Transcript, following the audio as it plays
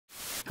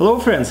Hello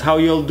friends, how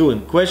you all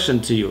doing? Question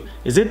to you.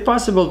 Is it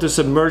possible to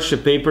submerge a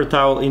paper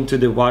towel into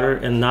the water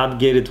and not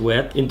get it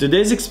wet? In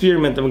today's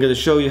experiment I'm going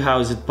to show you how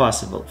is it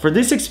possible. For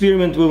this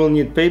experiment we will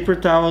need paper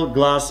towel,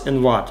 glass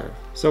and water.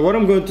 So what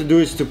I'm going to do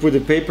is to put the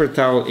paper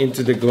towel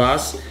into the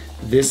glass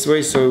this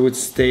way so it would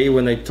stay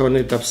when I turn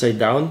it upside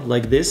down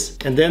like this,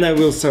 and then I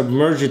will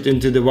submerge it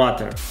into the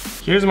water.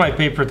 Here's my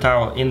paper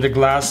towel in the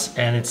glass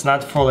and it's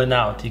not falling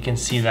out, you can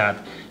see that.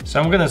 So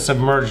I'm gonna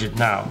submerge it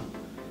now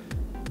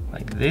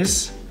like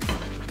this,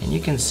 and you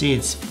can see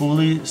it's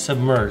fully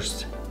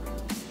submerged.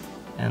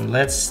 And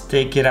let's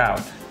take it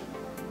out.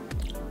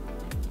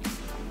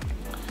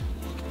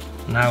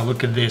 Now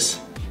look at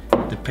this,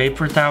 the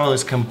paper towel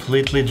is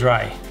completely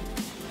dry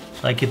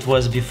like it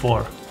was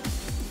before.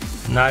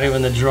 Not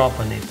even a drop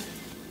on it.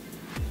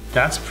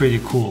 That's pretty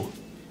cool.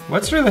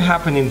 What's really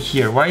happening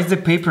here? Why is the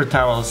paper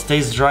towel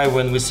stays dry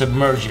when we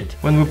submerge it?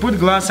 When we put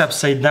glass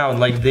upside down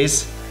like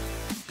this,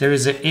 there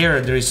is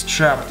air that is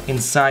trapped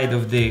inside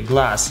of the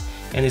glass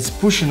and it's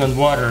pushing on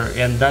water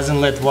and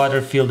doesn't let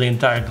water fill the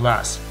entire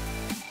glass.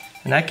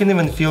 And I can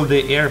even feel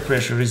the air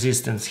pressure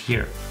resistance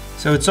here.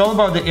 So it's all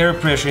about the air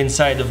pressure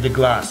inside of the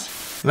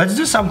glass. Let's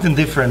do something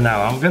different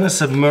now. I'm gonna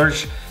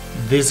submerge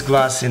this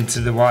glass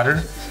into the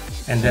water,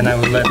 and then I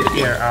will let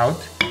the air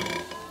out.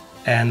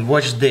 And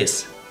watch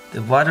this.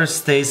 The water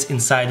stays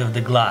inside of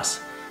the glass.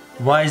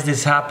 Why is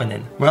this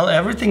happening? Well,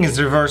 everything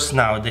is reversed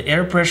now. The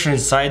air pressure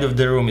inside of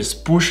the room is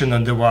pushing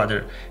on the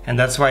water, and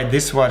that's why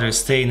this water is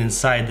staying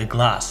inside the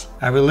glass.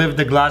 I will lift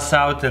the glass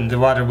out and the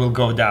water will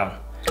go down.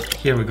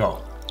 Here we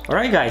go.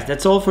 Alright guys,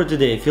 that's all for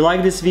today. If you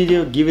like this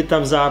video, give it a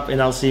thumbs up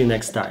and I'll see you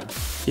next time.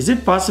 Is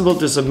it possible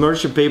to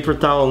submerge a paper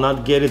towel and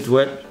not get it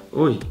wet?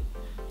 Oi,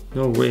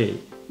 no way.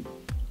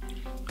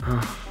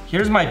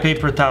 Here's my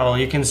paper towel.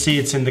 You can see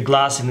it's in the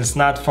glass and it's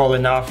not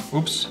falling off.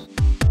 Oops.